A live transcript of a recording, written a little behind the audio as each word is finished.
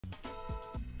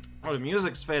Oh, the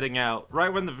music's fading out.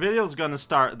 Right when the video's gonna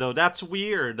start, though. That's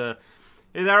weird. Hey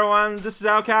there, everyone. This is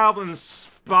Alcalb in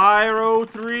Spyro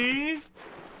 3.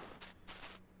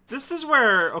 This is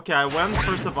where... Okay,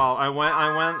 first of all, I went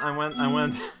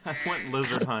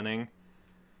lizard hunting.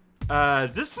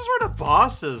 This is where the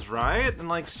boss is, right? And,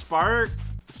 like, Spark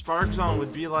Zone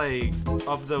would be, like,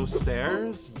 up those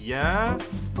stairs? Yeah?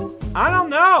 I don't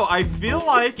know! I feel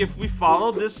like if we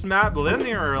follow this map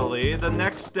linearly, the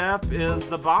next step is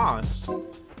the boss.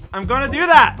 I'm gonna do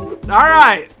that!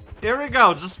 Alright! Here we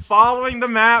go, just following the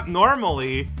map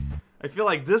normally. I feel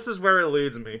like this is where it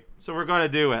leads me. So we're gonna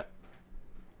do it.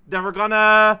 Then we're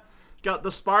gonna get the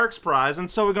Sparks prize, and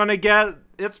so we're gonna get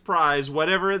its prize,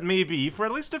 whatever it may be, for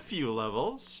at least a few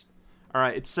levels.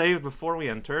 Alright, it's saved before we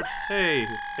entered. Hey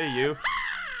you.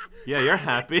 Yeah, you're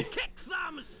happy. Kick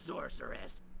some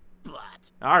sorceress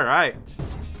butt. Alright.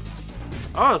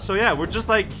 Oh, so yeah, we're just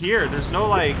like here. There's no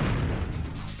like...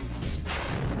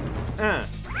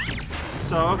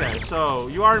 So, okay, so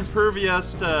you are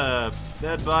impervious to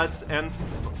dead butts and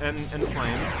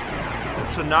flames. It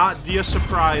should not be a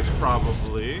surprise,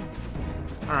 probably.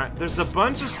 Alright, there's a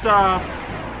bunch of stuff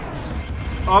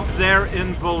up there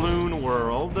in Balloon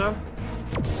World.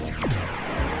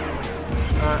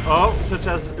 Such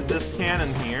as this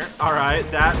cannon here. Alright,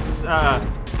 that's,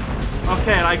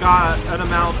 okay, I got an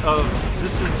amount of...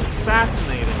 This is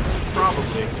fascinating,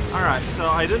 probably. Alright, so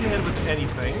I didn't hit with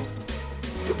anything.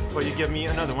 But you give me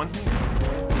another one.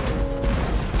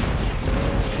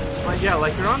 But yeah,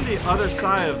 like you're on the other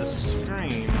side of the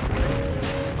screen.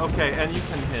 Okay, and you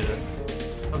can hit it.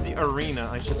 Of the arena,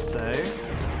 I should say.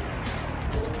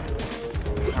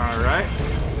 Alright.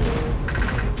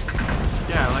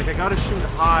 Yeah, like I gotta shoot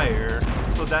higher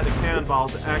so that the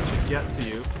cannonballs actually get to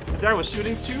you. There, I was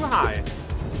shooting too high.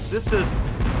 This is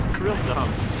real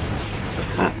dumb.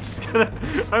 I'm just gonna...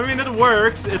 I mean, it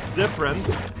works. It's different.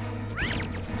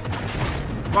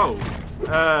 Whoa.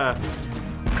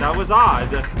 That was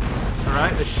odd.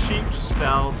 Alright, the sheep just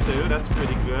fell too. That's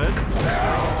pretty good.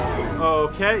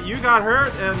 Okay, you got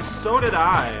hurt, and so did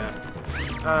I.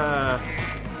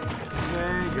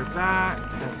 Okay, you're back.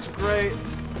 That's great.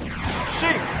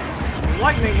 Sheep!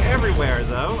 Lightning everywhere,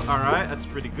 though. Alright, that's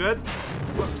pretty good.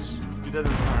 Whoops. You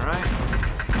didn't. Alright.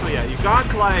 So yeah, you got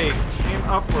to, like, aim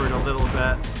upward a little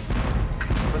bit.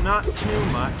 But not too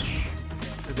much.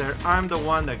 There, I'm the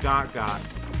one that got.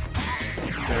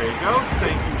 There you go.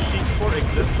 Thank you, sheep, for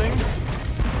existing.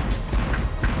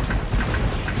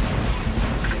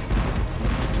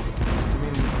 I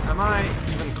mean, am I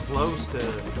even close to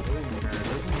doing here? It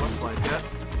doesn't look like it.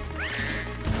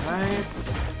 Right.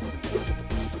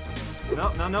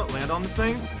 No, land on the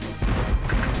thing.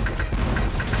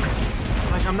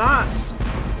 Like, I'm not...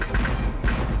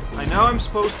 I know I'm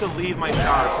supposed to leave my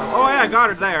shots. Oh, yeah, I got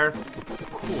her there.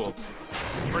 Cool.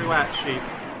 Where you at, sheep?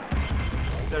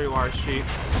 There you are, sheep.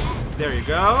 There you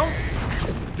go.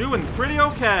 Doing pretty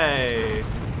okay.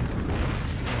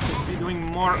 Could be doing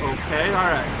more okay.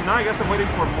 Alright, so now I guess I'm waiting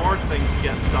for more things to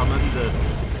get summoned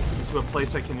into a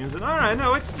place I can use it. Alright,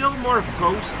 no, it's still more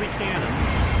ghostly cannons.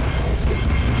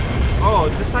 Oh,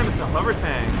 this time it's a hover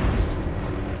tank.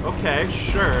 Okay,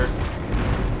 sure.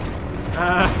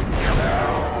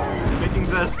 Making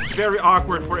this very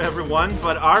awkward for everyone,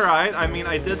 but alright. I mean,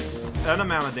 I did an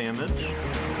amount of damage.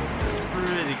 That's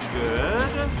pretty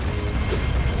good.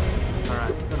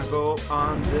 Alright, gonna go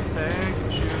on this tank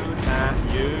and shoot at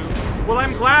you. Well,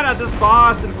 I'm glad that this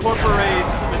boss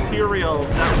incorporates materials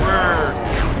that were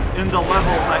in the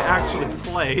levels I actually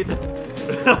played.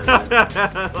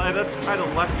 Like, that's kind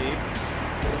of lucky.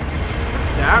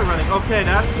 What's that running? Okay,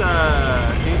 that's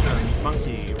Asian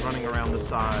monkey running around the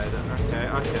side.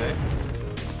 Okay.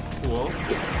 Cool.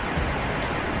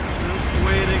 Just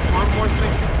waiting for more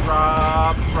things to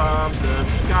drop from the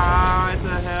sky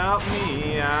to help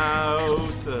me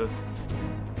out. I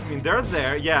mean, they're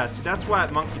there. Yeah, see, that's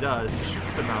what Monkey does. He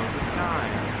shoots them out of the sky.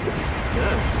 What's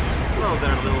this? Hello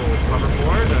there, little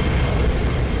hoverboard.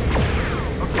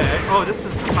 Okay. Oh, this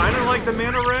is kind of like the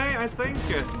Manta Ray, I think.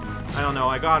 I don't know.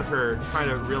 I got hurt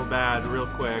kind of real bad, real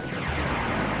quick.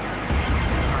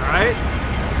 Alright.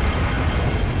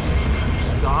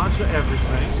 Just dodge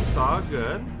everything. It's all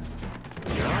good.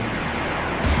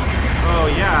 Yeah. Oh,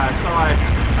 yeah. So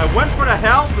I went for the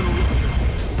help and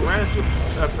ran into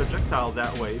a projectile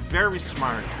that way. Very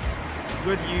smart.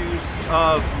 Good use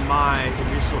of my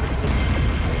resources.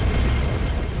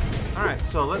 Alright,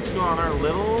 so let's go on our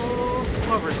little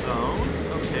hover zone.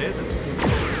 Okay, this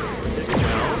feels pretty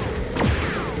well.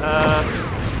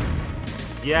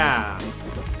 Yeah.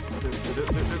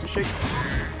 Shake.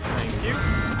 Thank you.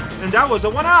 And that was a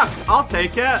 1-up! I'll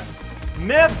take it!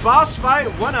 Mid-boss fight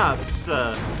one-ups.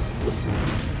 Okay,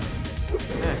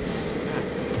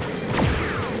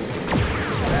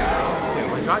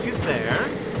 well, I got you there.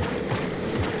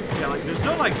 Yeah, like, there's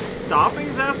no, like,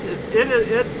 stopping this.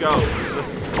 It goes.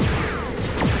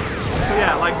 So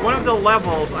yeah, like, one of the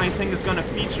levels I think is going to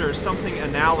feature something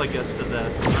analogous to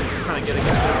this. I'm just kind of getting a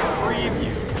bit of a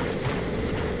preview.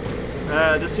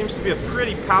 This seems to be a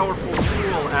pretty powerful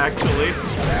tool, actually.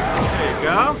 There you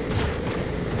go.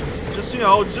 Just, you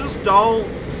know, just don't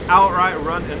outright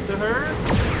run into her.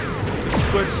 It's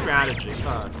a good strategy.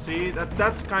 See,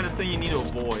 that's the kind of thing you need to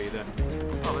avoid.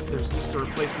 Oh, look, there's just a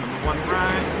replacement one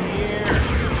right here.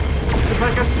 It's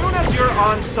like, as soon as you're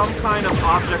on some kind of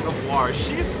object of war,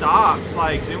 she stops,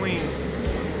 like, doing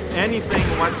anything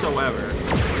whatsoever.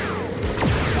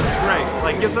 It's great.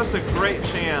 Like, gives us a great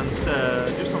chance to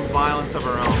do some violence of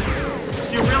our own.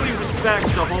 She really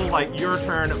respects the whole, like, your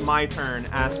turn, my turn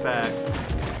aspect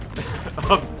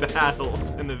of battle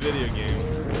in the video game.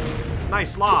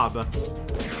 Nice lob.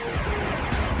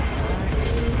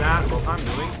 That, well, I'm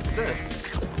doing this.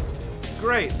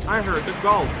 Great, I heard the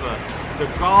gulp. The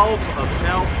gulp of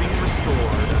health being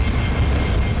restored.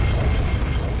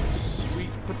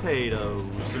 Sweet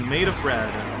potatoes made of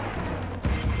bread.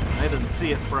 I didn't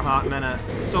see it for a hot minute.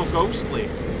 It's so ghostly.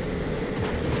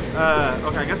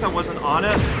 Okay, I guess I wasn't on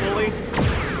it fully.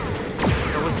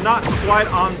 I was not quite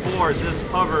on board this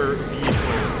hover vehicle.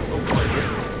 Oh boy,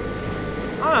 this...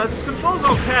 I don't know, this control's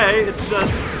okay. It's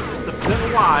just... it's a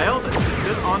bit wild. It's a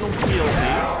bit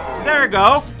unwieldy. There you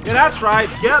go. Yeah, that's right.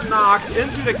 Get knocked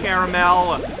into the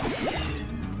caramel.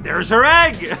 There's her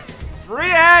egg. Free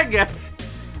egg.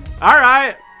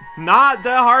 Alright. Not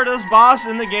the hardest boss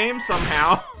in the game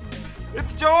somehow.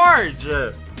 It's George.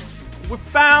 We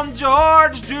found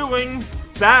George doing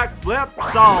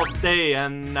backflips all day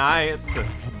and night.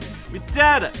 We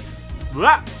did it.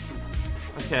 Blah.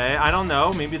 Okay, I don't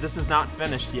know. Maybe this is not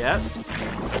finished yet.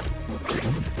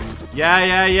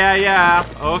 Yeah.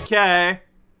 Okay.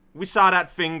 We saw that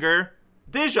finger.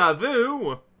 Deja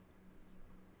vu.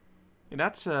 Yeah,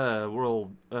 that's a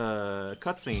world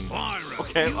cutscene.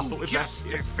 Okay,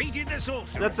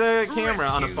 that's a camera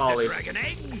on a folly. Dragon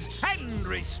eggs and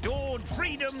restored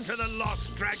freedom to the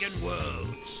lost dragon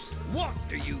worlds. What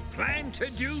do you plan to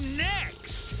do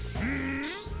next? Hmm?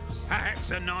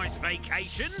 Perhaps a nice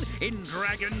vacation in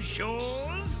Dragon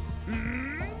Shores?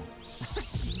 Hmm?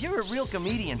 You're a real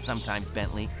comedian sometimes,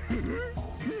 Bentley.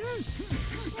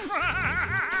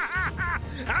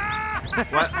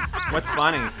 What's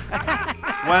funny?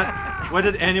 What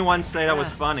did anyone say that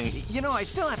was funny? You know, I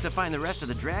still have to find the rest of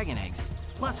the dragon eggs.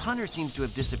 Plus, Hunter seems to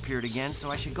have disappeared again, so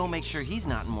I should go make sure he's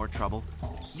not in more trouble.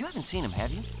 You haven't seen him,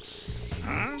 have you?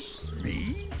 Huh?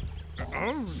 Me?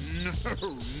 Oh,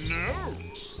 no.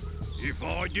 If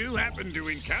I do happen to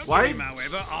encounter him,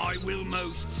 however, I will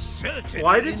most certainly...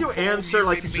 Why did you answer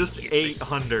like you just ate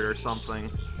Hunter or something?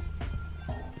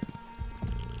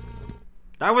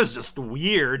 That was just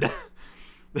weird.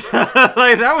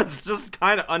 Like, that was just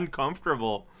kind of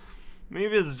uncomfortable.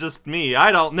 Maybe it's just me.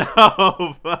 I don't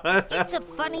know, but... It's a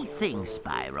funny thing,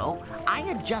 Spyro. I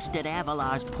adjusted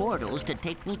Avalar's portals to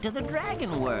take me to the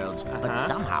Dragon Worlds, but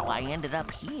somehow I ended up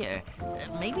here.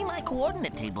 Maybe my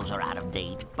coordinate tables are out of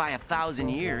date. By 1,000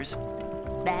 years.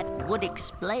 That would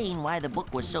explain why the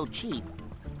book was so cheap.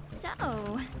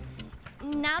 So,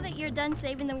 now that you're done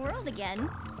saving the world again,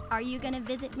 are you gonna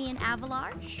visit me in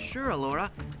Avalar? Sure,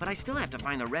 Alora, but I still have to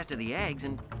find the rest of the eggs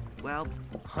and, well,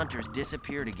 Hunter's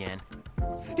disappeared again.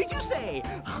 Did you say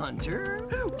Hunter?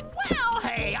 Well,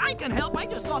 hey, I can help. I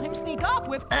just saw him sneak off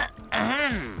with...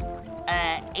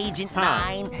 Agent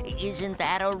 9, isn't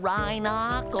that a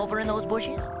Rhinoc over in those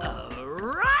bushes?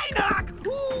 Rhinoc!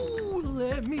 Ooh,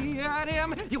 let me at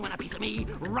him. You want a piece of me,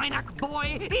 Rhinoc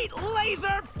boy? Eat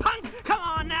laser, punk! Come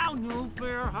on now, no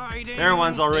fair hiding.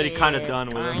 Everyone's already kind of done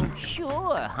with him. I'm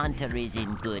sure Hunter is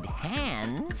in good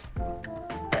hands.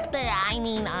 I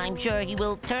mean, I'm sure he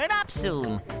will turn up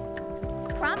soon.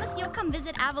 Promise you'll come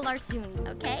visit Avalar soon,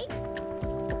 okay?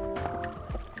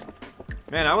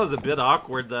 Man, that was a bit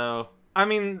awkward, though. I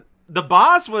mean, the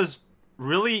boss was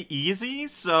really easy,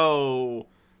 so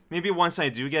maybe once I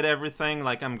do get everything,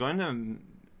 like, I'm going to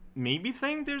maybe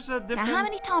think there's a different... Now, how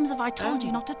many times have I told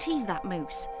you not to tease that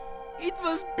moose? It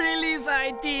was Billy's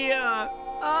idea.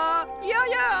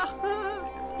 Yeah.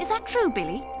 Is that true,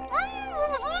 Billy?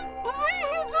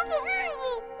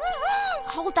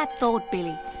 Hold that thought,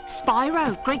 Billy.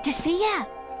 Spyro, great to see ya.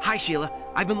 Hi, Sheila.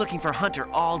 I've been looking for Hunter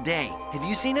all day. Have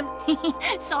you seen him?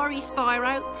 Sorry,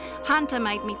 Spyro. Hunter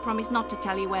made me promise not to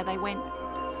tell you where they went.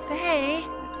 Faye?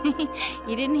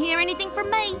 You didn't hear anything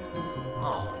from me.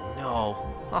 Oh, no.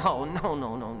 Oh, no,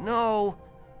 no, no, no.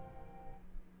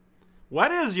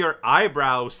 What is your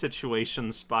eyebrow situation,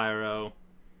 Spyro?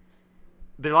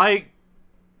 They're like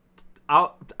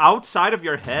outside of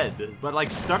your head, but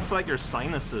like stuck to like your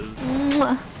sinuses.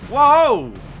 Mwah.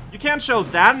 Whoa! You can't show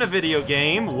that in a video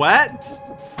game. What?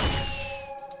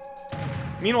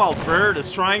 Meanwhile, Bird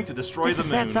is trying to destroy It's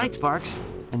the a moon. sad sight, Sparks.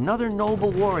 Another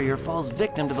noble warrior falls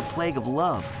victim to the plague of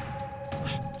love.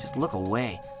 Just look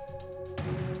away.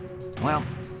 Well,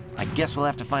 I guess we'll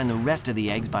have to find the rest of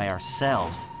the eggs by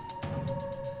ourselves.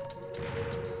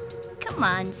 Come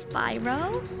on,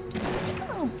 Spyro. Take a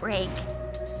little break.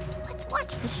 Let's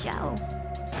watch the show.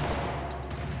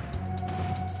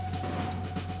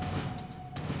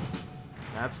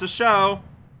 That's the show.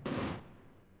 I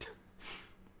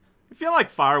feel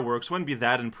like fireworks wouldn't be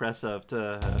that impressive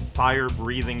to a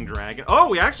fire-breathing dragon. Oh,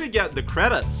 we actually get the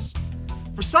credits.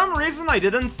 For some reason, I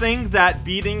didn't think that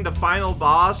beating the final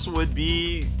boss would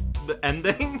be the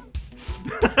ending.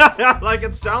 Like,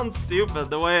 it sounds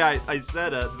stupid the way I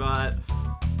said it, but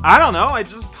I don't know. I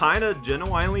just kind of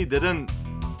genuinely didn't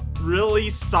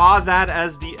really saw that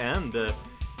as the end.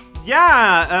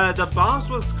 Yeah, the boss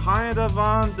was kind of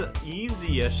on the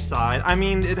easy-ish side. I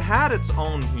mean, it had its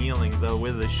own healing, though,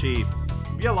 with the sheep.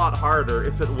 It'd be a lot harder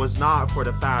if it was not for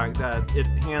the fact that it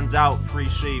hands out free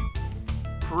sheep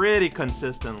pretty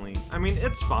consistently. I mean,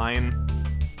 it's fine.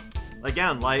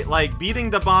 Again, like beating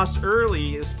the boss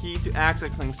early is key to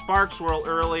accessing Spark Swirl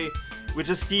early, which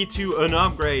is key to an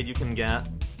upgrade you can get.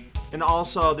 And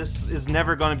also, this is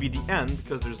never going to be the end,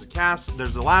 because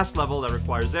there's a last level that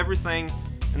requires everything,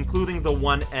 including the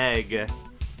one egg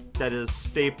that is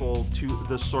staple to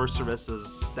the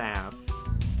sorceress's staff.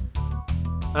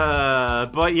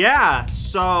 But yeah,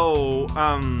 so,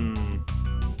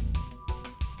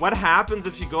 what happens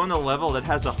if you go in a level that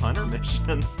has a hunter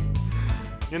mission?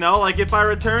 You know, like if I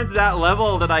return to that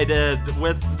level that I did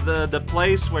with the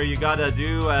place where you gotta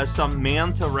do some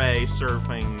manta ray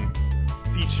surfing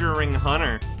featuring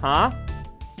Hunter, huh?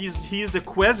 He's a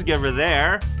quiz giver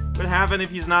there. What happens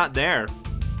if he's not there?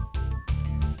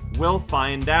 We'll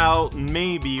find out,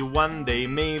 maybe one day,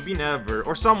 maybe never.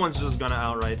 Or someone's just gonna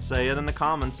outright say it in the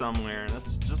comments somewhere.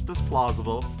 That's just as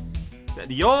plausible.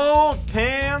 The old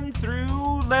pan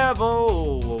through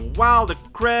level while the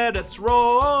credits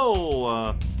roll.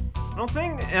 I don't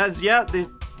think as yet they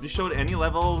showed any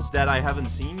levels that I haven't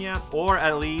seen yet, or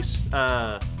at least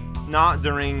not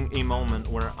during a moment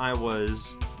where I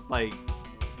was like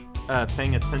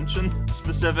paying attention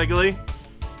specifically.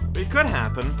 But it could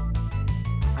happen.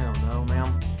 I don't know,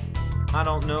 man. I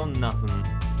don't know nothing.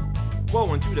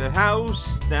 Whoa, into the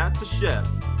house. That's a ship.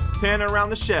 Pan around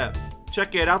the ship.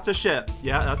 Check it out, it's a ship.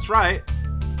 Yeah, that's right.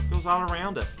 Goes all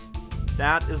around it.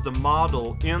 That is the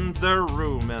model in the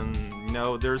room, and you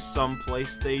know, there's some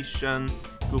PlayStation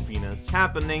goofiness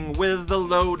happening with the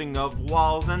loading of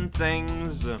walls and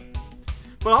things.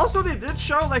 But also, they did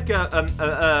show like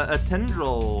a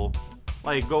tendril,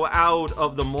 like go out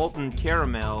of the molten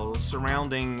caramel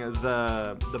surrounding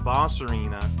the boss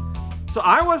arena. So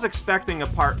I was expecting a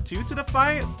part 2 to the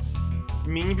fight.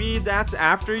 Maybe that's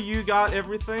after you got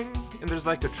everything, and there's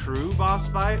like a true boss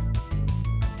fight.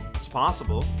 It's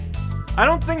possible. I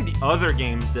don't think the other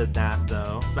games did that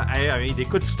though. But I mean, they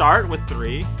could start with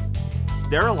 3.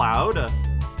 They're allowed.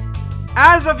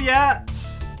 As of yet,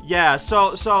 yeah.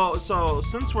 So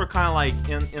since we're kind of like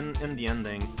in the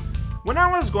ending, when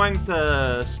I was going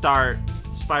to start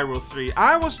Spyro 3,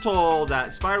 I was told that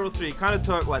Spyro 3 kind of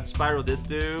took what Spyro did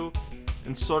do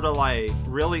and sort of like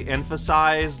really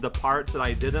emphasized the parts that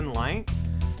I didn't like.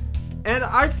 And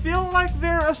I feel like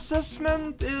their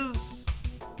assessment is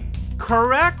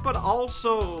correct, but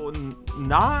also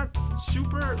not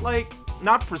super, like,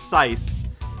 not precise.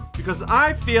 Because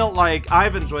I feel like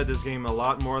I've enjoyed this game a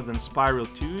lot more than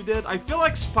Spyro 2 did. I feel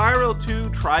like Spyro 2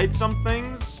 tried some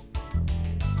things,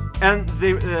 and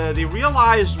they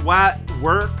realized what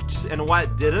worked and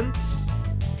what didn't,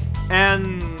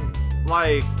 and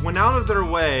like went out of their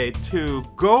way to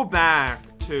go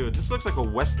back to, this looks like a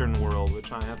Western world,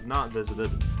 which I have not visited.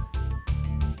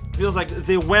 Feels like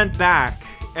they went back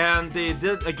and they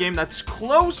did a game that's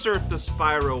closer to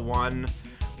Spyro 1,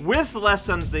 with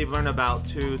lessons they've learned about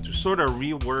to sort of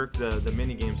rework the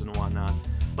minigames and whatnot.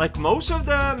 Like, most of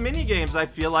the minigames, I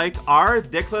feel like, are a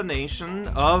declination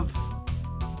of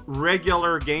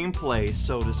regular gameplay,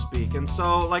 so to speak. And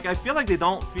so, like, I feel like they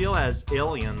don't feel as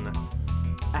alien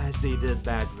as they did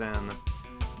back then.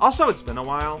 Also, it's been a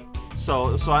while,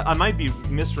 so I might be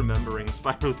misremembering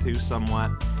Spyro 2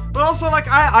 somewhat. But also, like,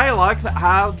 I like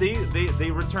how they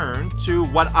return to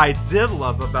what I did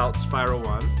love about Spyro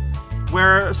 1.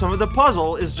 where some of the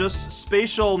puzzle is just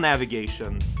spatial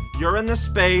navigation. You're in the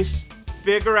space,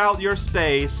 figure out your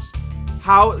space,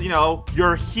 how, you know,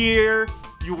 you're here,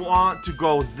 you want to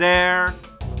go there,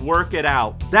 work it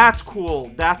out. That's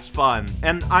cool, that's fun.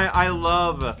 And I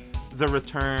love the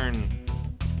return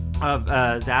of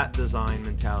that design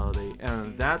mentality,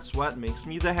 and that's what makes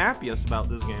me the happiest about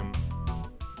this game.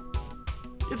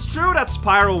 It's true that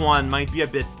Spyro 1 might be a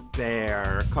bit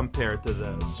bare compared to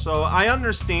this, so I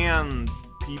understand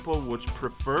people which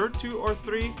prefer 2 or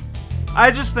 3.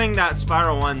 I just think that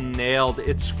Spyro 1 nailed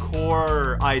its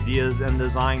core ideas and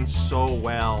design so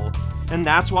well, and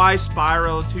that's why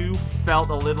Spyro 2 felt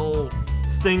a little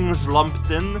things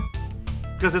lumped in.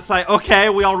 Because it's like, okay,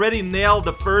 we already nailed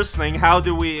the first thing, how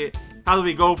do we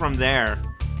go from there?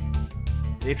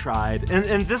 They tried.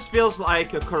 And this feels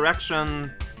like a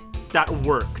correction that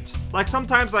worked. Like,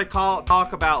 sometimes I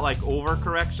talk about, like,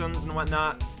 overcorrections and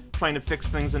whatnot, trying to fix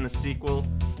things in a sequel.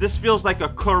 This feels like a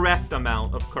correct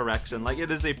amount of correction. Like, it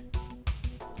is a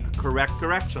correct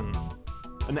correction.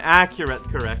 An accurate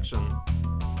correction.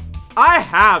 I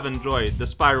have enjoyed the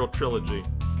Spyro trilogy.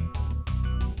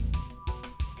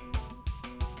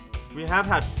 We have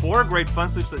had 4 great fun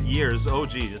sleeps at years. Oh,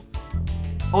 geez.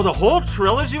 Oh, the whole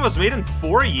trilogy was made in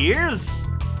 4 years?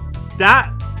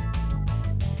 That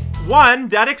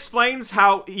explains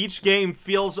how each game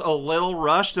feels a little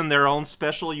rushed in their own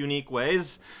special, unique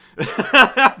ways.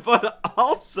 But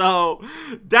also,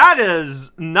 that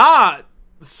is not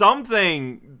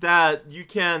something that you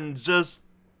can just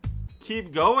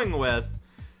keep going with.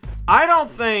 I don't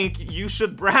think you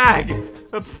should brag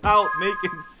about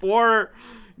making 4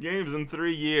 games in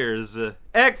 3 years.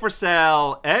 Egg for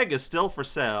sale. Egg is still for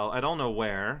sale. I don't know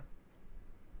where.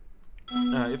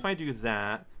 If I do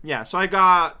that. Yeah, so I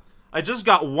just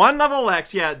got 1 level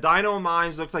X. Yeah, Dino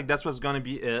Mines looks like that's what's gonna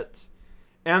be it.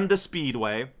 And the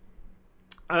Speedway.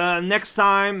 Next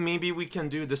time, maybe we can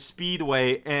do the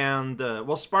Speedway and,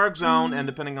 well, Spark Zone, and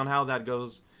depending on how that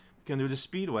goes, we can do the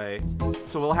Speedway.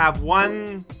 So we'll have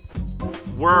 1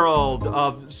 world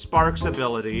of Spark's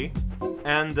ability,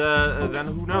 and then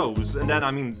who knows? And then,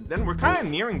 I mean, then we're kind of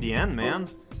nearing the end, man.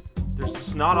 There's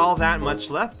just not all that much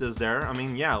left, is there? I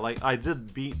mean, yeah, like, I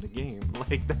did beat the game.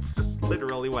 Like, that's just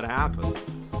literally what happened.